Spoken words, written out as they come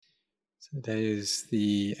Today is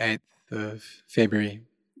the 8th of February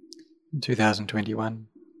 2021.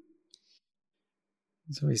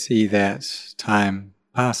 So we see that time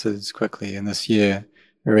passes quickly, and this year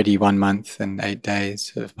already 1 month and 8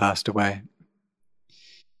 days have passed away.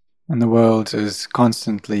 And the world is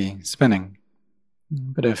constantly spinning.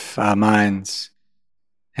 But if our minds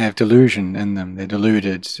have delusion in them, they're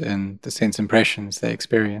deluded in the sense impressions they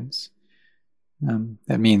experience,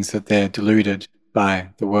 that means that they're deluded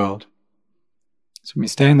by the world. So when we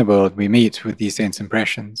stay in the world, we meet with these sense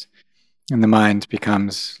impressions, and the mind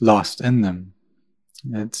becomes lost in them.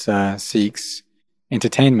 It seeks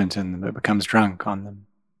entertainment in them, it becomes drunk on them.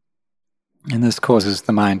 And this causes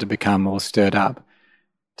the mind to become all stirred up,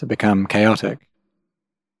 to become chaotic.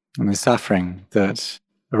 And the suffering that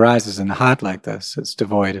arises in a heart like this, it's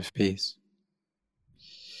devoid of peace.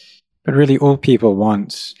 But really all people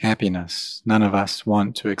want happiness. None of us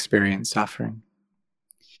want to experience suffering.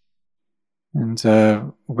 And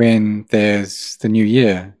when there's the new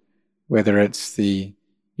year, whether it's the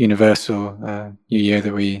universal new year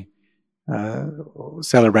that we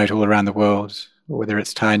celebrate all around the world, or whether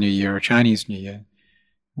it's Thai New Year or Chinese New Year,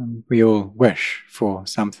 we all wish for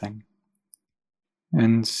something.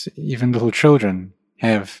 And even little children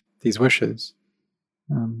have these wishes.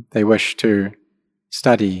 They wish to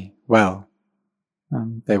study well.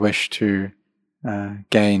 They wish to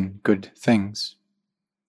gain good things.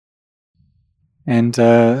 And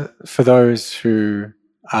for those who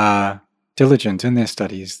are diligent in their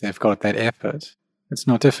studies, they've got that effort. It's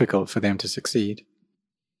not difficult for them to succeed.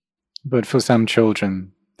 But for some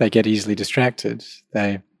children, they get easily distracted.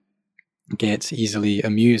 They get easily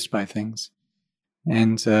amused by things.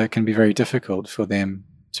 And it can be very difficult for them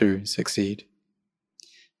to succeed.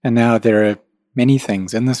 And now there are many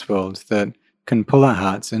things in this world that can pull our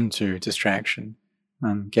hearts into distraction,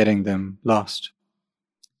 getting them lost.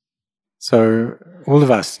 So all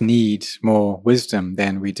of us need more wisdom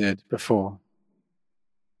than we did before,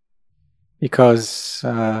 because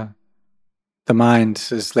the mind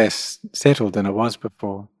is less settled than it was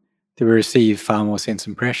before. We receive far more sense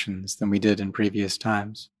impressions than we did in previous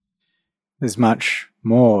times. There's much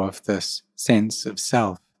more of this sense of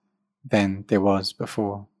self than there was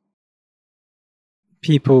before.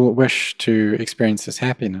 People wish to experience this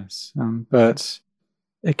happiness, but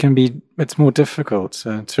it's more difficult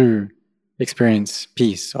to experience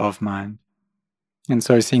peace of mind. And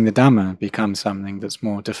so seeing the Dhamma becomes something that's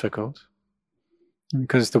more difficult.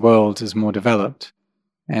 Because the world is more developed,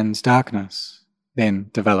 and darkness then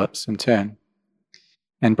develops in turn,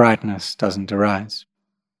 and brightness doesn't arise.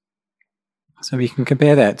 So we can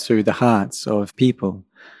compare that to the hearts of people,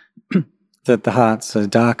 that the hearts are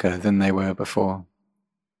darker than they were before.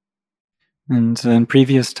 And in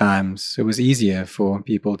previous times, it was easier for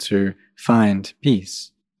people to find peace,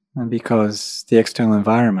 because the external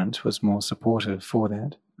environment was more supportive for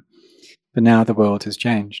that. But now the world has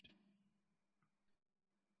changed.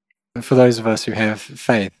 For those of us who have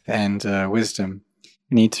faith and wisdom,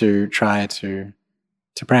 we need to try to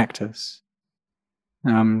practice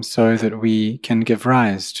so that we can give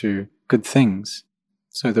rise to good things,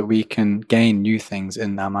 so that we can gain new things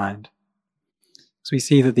in our mind. So we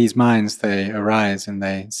see that these minds, they arise and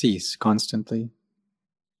they cease constantly.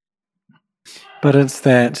 But it's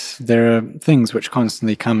that there are things which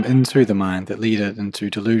constantly come into the mind that lead it into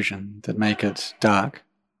delusion, that make it dark.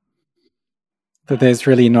 That there's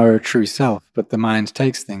really no true self, but the mind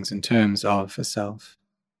takes things in terms of a self.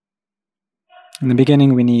 In the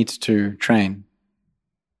beginning, we need to train.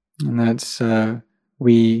 And that's when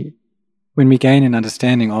we gain an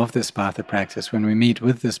understanding of this path of practice, when we meet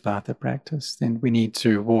with this path of practice, then we need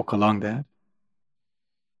to walk along that.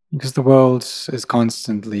 Because the world is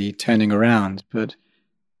constantly turning around, but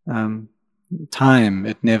time,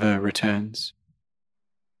 it never returns.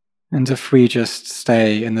 And if we just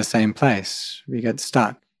stay in the same place, we get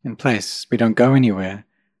stuck in place, we don't go anywhere,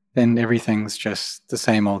 then everything's just the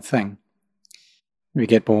same old thing. We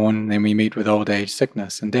get born, then we meet with old age,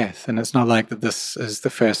 sickness, and death. And it's not like that this is the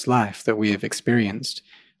first life that we have experienced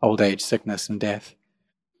old age, sickness, and death.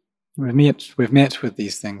 We've met with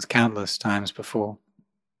these things countless times before.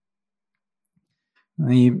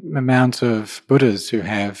 The amount of Buddhas who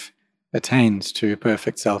have attained to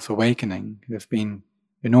perfect self-awakening have been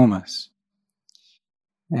enormous.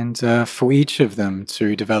 And for each of them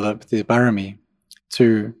to develop the Bharami,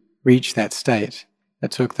 to reach that state, it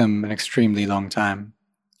took them an extremely long time.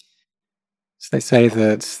 So they say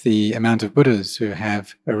that the amount of Buddhas who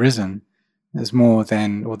have arisen is more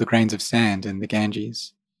than all the grains of sand in the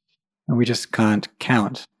Ganges. And we just can't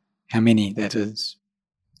count how many that is.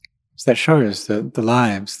 So that shows that the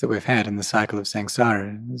lives that we've had in the cycle of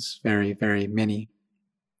samsara is very, very many.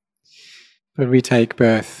 But we take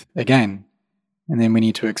birth again, and then we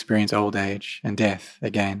need to experience old age and death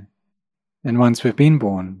again. And once we've been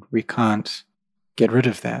born, we can't get rid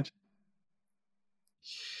of that.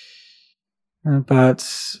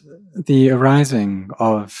 But the arising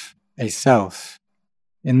of a self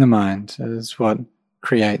in the mind is what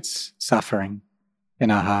creates suffering in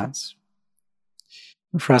our hearts.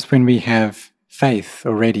 For us, when we have faith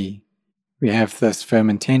already, we have this firm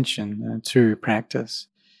intention to practice.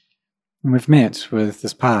 And we've met with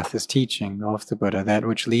this path, this teaching of the Buddha, that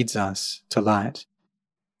which leads us to light,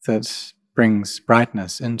 that brings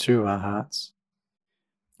brightness into our hearts.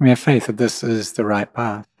 We have faith that this is the right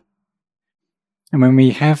path. And when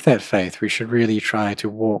we have that faith, we should really try to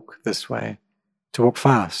walk this way, to walk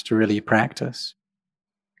fast, to really practice,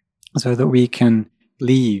 so that we can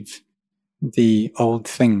leave the old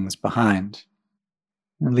things behind,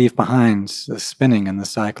 and leave behind the spinning in the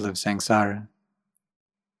cycle of samsara.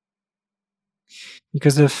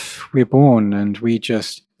 Because if we're born and we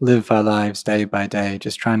just live our lives day by day,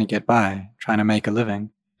 just trying to get by, trying to make a living,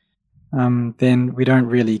 then we don't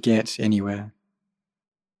really get anywhere.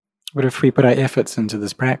 But if we put our efforts into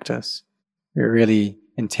this practice, we're really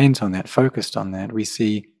intent on that, focused on that, we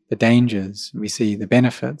see the dangers, we see the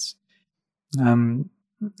benefits,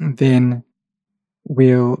 then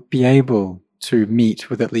we'll be able to meet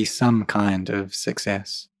with at least some kind of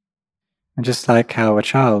success. And just like how a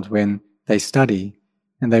child, when they study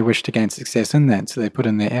and they wish to gain success in that, so they put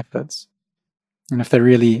in their efforts. And if they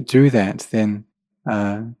really do that, then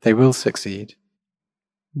they will succeed.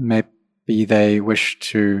 Maybe they wish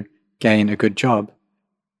to gain a good job,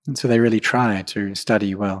 and so they really try to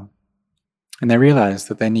study well. And they realize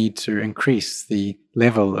that they need to increase the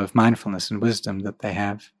level of mindfulness and wisdom that they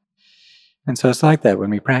have. And so it's like that when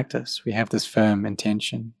we practice. We have this firm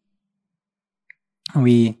intention.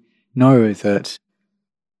 We know that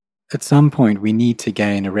at some point we need to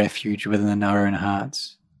gain a refuge within our own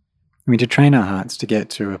hearts. We need to train our hearts to get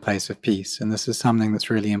to a place of peace, and this is something that's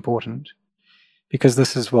really important, because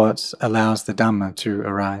this is what allows the Dhamma to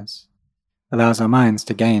arise, allows our minds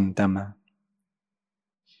to gain Dhamma.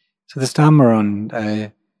 So this Dhamma on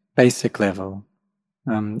a basic level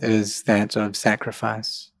is that of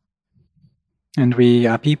sacrifice. And we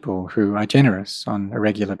are people who are generous on a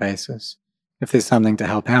regular basis. If there's something to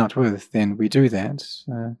help out with, then we do that.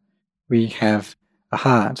 We have a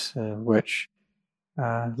heart which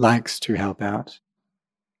likes to help out,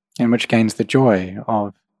 and which gains the joy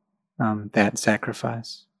of that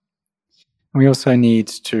sacrifice. We also need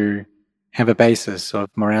to have a basis of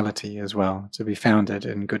morality as well, to be founded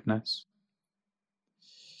in goodness.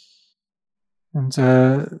 And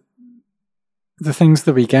the things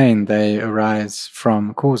that we gain, they arise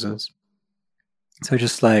from causes. So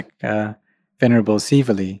just like Venerable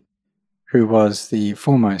Sivali, who was the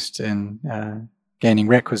foremost in gaining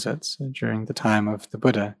requisites during the time of the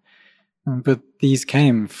Buddha, but these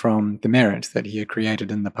came from the merit that he had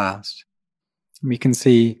created in the past. We can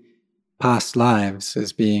see past lives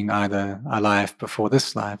as being either a life before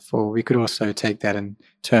this life, or we could also take that in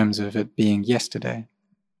terms of it being yesterday.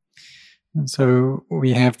 And so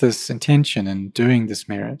we have this intention in doing this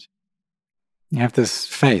merit. We have this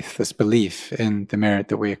faith, this belief in the merit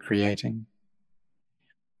that we are creating.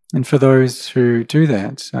 And for those who do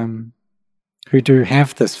that, who do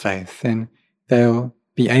have this faith, then they'll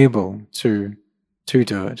be able to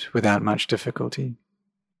do it without much difficulty.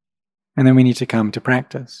 And then we need to come to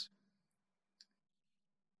practice.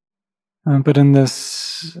 But in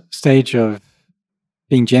this stage of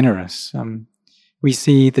being generous, we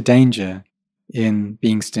see the danger in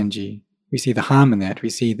being stingy. We see the harm in that.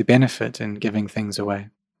 We see the benefit in giving things away.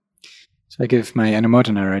 So I give my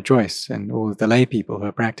anumodana or Joyce and all the lay people who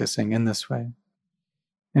are practicing in this way.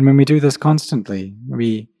 And when we do this constantly,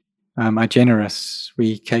 we are generous,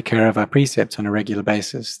 we take care of our precepts on a regular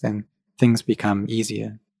basis, then things become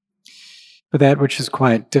easier. But that which is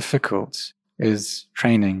quite difficult is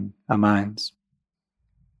training our minds,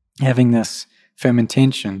 having this firm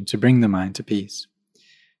intention to bring the mind to peace.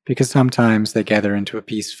 Because sometimes they gather into a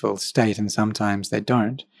peaceful state and sometimes they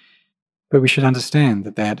don't. But we should understand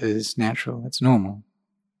that that is natural, it's normal.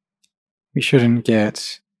 We shouldn't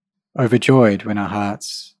get overjoyed when our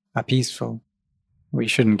hearts are peaceful. We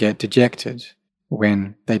shouldn't get dejected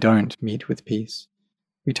when they don't meet with peace.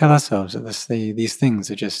 We tell ourselves that these things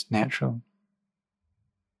are just natural.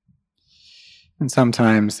 And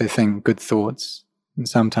sometimes they think good thoughts, and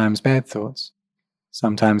sometimes bad thoughts.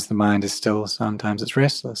 Sometimes the mind is still, sometimes it's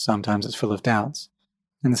restless, sometimes it's full of doubts.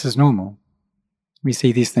 And this is normal. We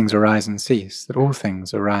see these things arise and cease, that all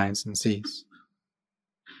things arise and cease,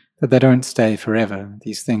 that they don't stay forever.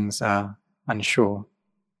 These things are unsure.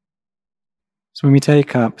 So when we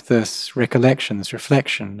take up this recollection, this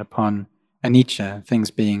reflection upon anicca,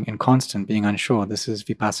 things being inconstant, being unsure, this is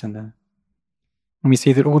vipassana. And we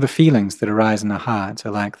see that all the feelings that arise in our heart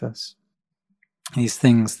are like this. These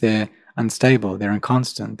things, they're unstable, they're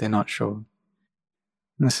inconstant, they're not sure.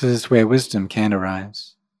 And this is where wisdom can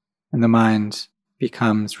arise, and the mind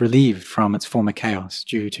becomes relieved from its former chaos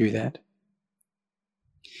due to that.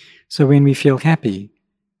 So when we feel happy,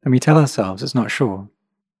 then we tell ourselves it's not sure.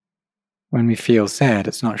 When we feel sad,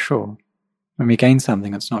 it's not sure. When we gain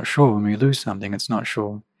something, it's not sure. When we lose something, it's not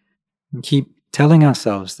sure. And keep telling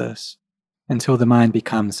ourselves this until the mind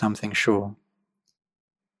becomes something sure.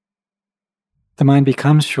 The mind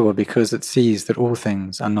becomes sure because it sees that all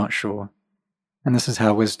things are not sure. And this is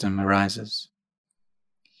how wisdom arises.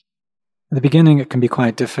 At the beginning, it can be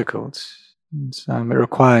quite difficult. It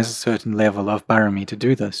requires a certain level of bharami to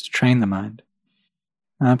do this, to train the mind.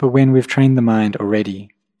 But when we've trained the mind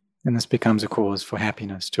already, then this becomes a cause for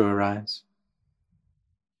happiness to arise.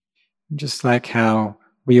 Just like how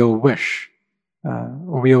we all wish,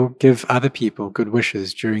 or we all give other people good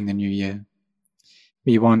wishes during the new year.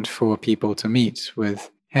 We want for people to meet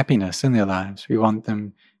with happiness in their lives. We want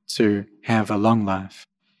them to have a long life.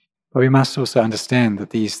 But we must also understand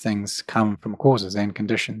that these things come from causes and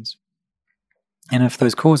conditions. And if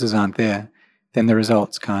those causes aren't there, then the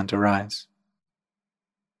results can't arise.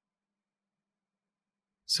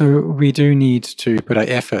 So we do need to put our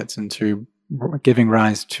efforts into giving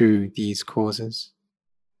rise to these causes.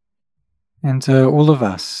 And all of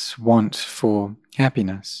us want for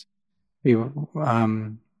happiness.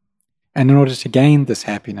 And in order to gain this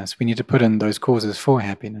happiness, we need to put in those causes for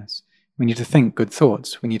happiness. We need to think good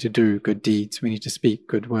thoughts. We need to do good deeds. We need to speak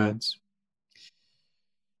good words.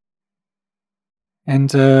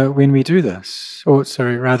 And when we do this,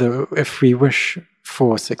 if we wish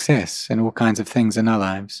for success in all kinds of things in our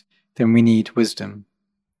lives, then we need wisdom.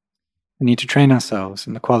 We need to train ourselves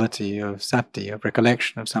in the quality of sati, of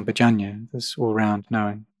recollection, of sampajanya, this all-round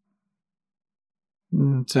knowing.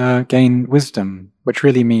 And gain wisdom, which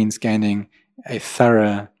really means gaining a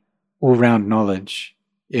thorough, all-round knowledge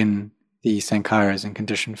in the sankharas and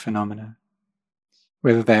conditioned phenomena.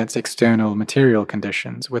 Whether that's external material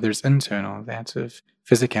conditions, whether it's internal, that of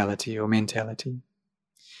physicality or mentality.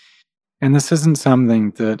 And this isn't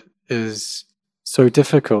something that is so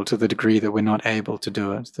difficult to the degree that we're not able to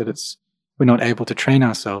do it, we're not able to train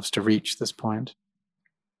ourselves to reach this point.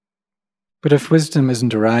 But if wisdom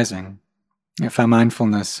isn't arising, if our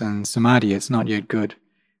mindfulness and samadhi is not yet good,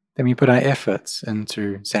 then we put our efforts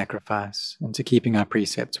into sacrifice, into keeping our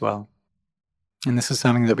precepts well. And this is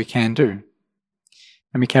something that we can do.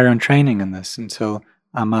 And we carry on training in this until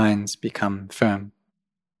our minds become firm.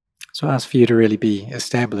 So I ask for you to really be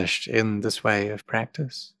established in this way of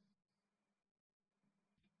practice.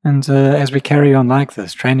 And as we carry on like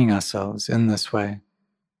this, training ourselves in this way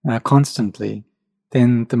constantly,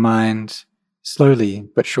 then the mind slowly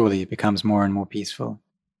but surely becomes more and more peaceful,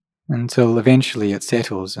 until eventually it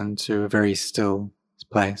settles into a very still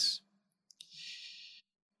place.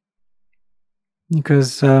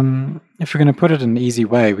 Because if we're going to put it in an easy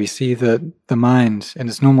way, we see that the mind in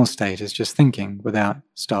its normal state is just thinking without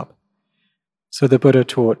stop. So the Buddha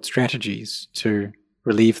taught strategies to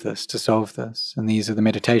relieve this, to solve this, and these are the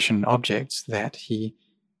meditation objects that he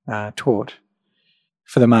taught.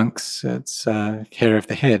 For the monks, it's hair of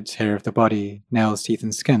the head, hair of the body, nails, teeth,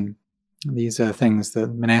 and skin. These are things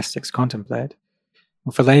that monastics contemplate.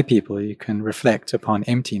 For lay people, you can reflect upon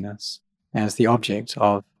emptiness as the object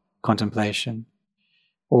of contemplation,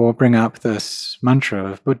 or bring up this mantra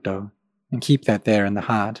of Buddha and keep that there in the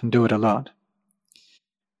heart and do it a lot.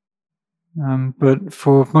 But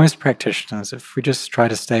for most practitioners, if we just try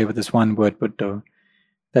to stay with this one word Buddha,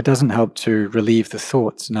 that doesn't help to relieve the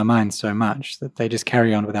thoughts in our minds so much that they just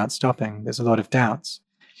carry on without stopping. There's a lot of doubts.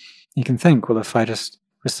 You can think, well, if I just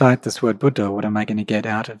recite this word Buddha, what am I going to get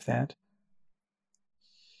out of that?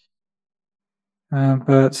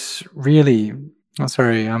 But really,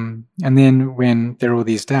 and then when there are all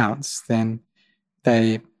these doubts, then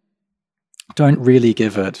they don't really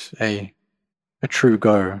give it a true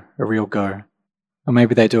go, a real go. Or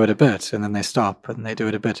maybe they do it a bit, and then they stop, and they do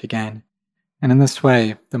it a bit again. And in this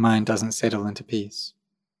way, the mind doesn't settle into peace.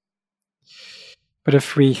 But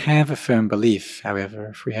if we have a firm belief, however,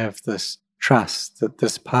 if we have this trust that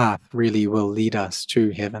this path really will lead us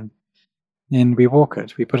to heaven, then we walk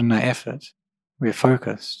it, we put in our effort, we're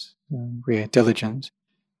focused, we're diligent,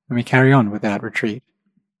 and we carry on without retreat.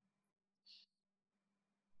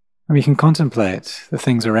 And we can contemplate the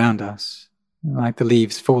things around us, like the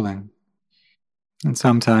leaves falling. And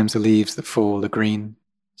sometimes the leaves that fall are green,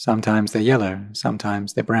 sometimes they're yellow,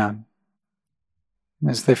 sometimes they're brown. And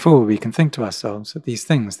as they fall, we can think to ourselves that these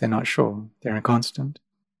things, they're not sure, they're inconstant,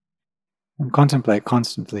 and contemplate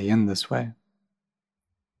constantly in this way.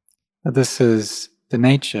 That this is the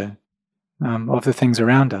nature of the things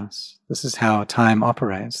around us. This is how time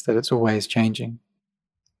operates, that it's always changing.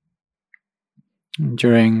 And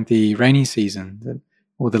during the rainy season,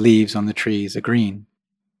 all the leaves on the trees are green.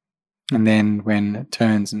 And then when it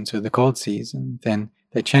turns into the cold season, then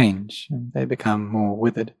they change and they become more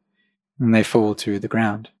withered and they fall to the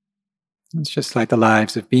ground. It's just like the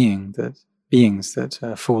lives of beings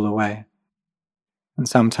that fall away. And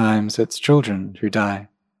sometimes it's children who die,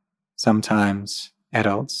 sometimes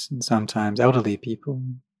adults, and sometimes elderly people.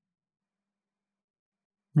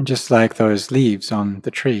 And just like those leaves on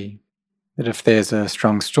the tree, that if there's a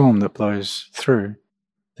strong storm that blows through,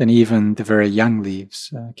 then even the very young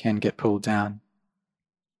leaves can get pulled down.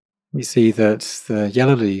 We see that the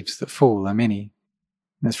yellow leaves that fall are many,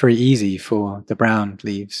 and it's very easy for the brown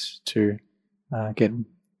leaves to get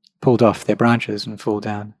pulled off their branches and fall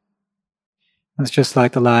down. And it's just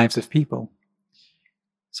like the lives of people.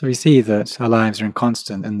 So we see that our lives are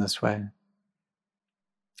inconstant in this way.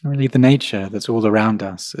 Really, the nature that's all around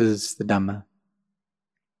us is the Dhamma.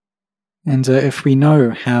 And if we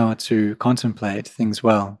know how to contemplate things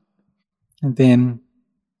well, then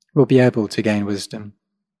we'll be able to gain wisdom.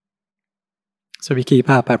 So we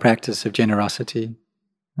keep up our practice of generosity.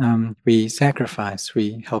 We sacrifice,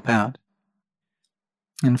 we help out.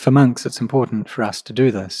 And for monks, it's important for us to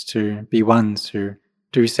do this, to be ones who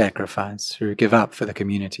do sacrifice, who give up for the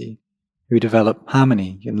community, who develop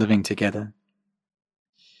harmony in living together.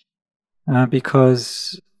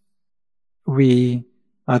 Because we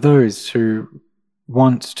are those who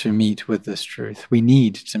want to meet with this truth. We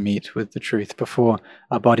need to meet with the truth before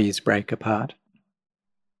our bodies break apart.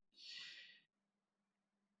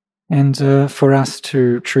 And for us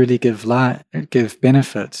to truly give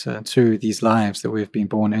benefit to these lives that we've been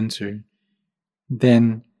born into,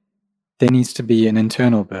 then there needs to be an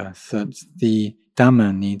internal birth, that the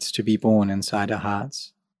Dhamma needs to be born inside our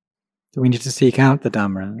hearts. That we need to seek out the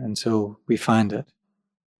Dhamma until we find it.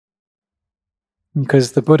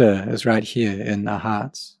 Because the Buddha is right here in our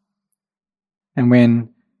hearts. And when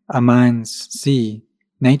our minds see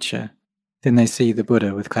nature, then they see the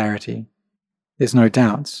Buddha with clarity. There's no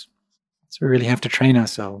doubts. So we really have to train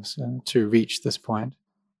ourselves to reach this point.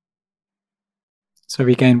 So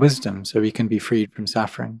we gain wisdom, so we can be freed from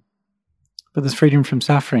suffering. But this freedom from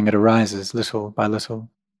suffering, it arises little by little,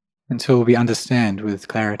 until we understand with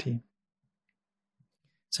clarity.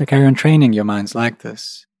 So carry on training your minds like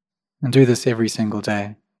this, and do this every single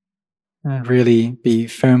day, and really be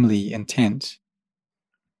firmly intent,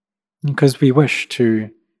 because we wish to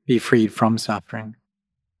be freed from suffering.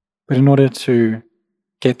 But in order to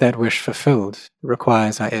get that wish fulfilled, it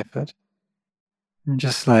requires our effort. And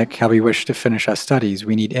just like how we wish to finish our studies,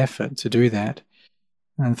 we need effort to do that.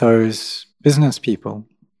 And those business people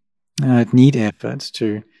need effort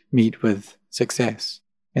to meet with success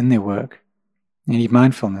in their work. They need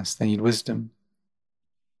mindfulness, they need wisdom.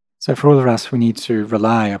 So for all of us, we need to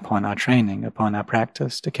rely upon our training, upon our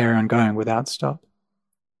practice to carry on going without stop.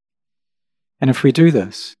 And if we do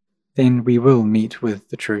this, then we will meet with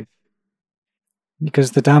the truth.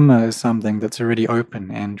 Because the Dhamma is something that's already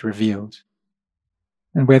open and revealed.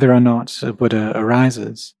 And whether or not a Buddha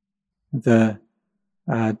arises, the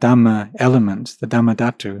Dhamma element, the Dhamma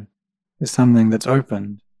Dhatu, is something that's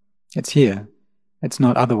open. It's here. It's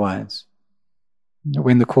not otherwise.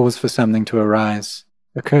 When the cause for something to arise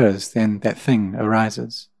occurs, then that thing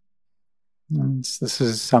arises. And this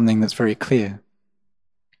is something that's very clear.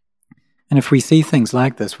 And if we see things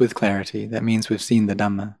like this with clarity, that means we've seen the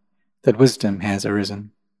Dhamma, that wisdom has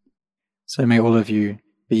arisen. So may all of you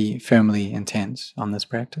be firmly intent on this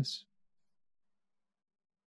practice.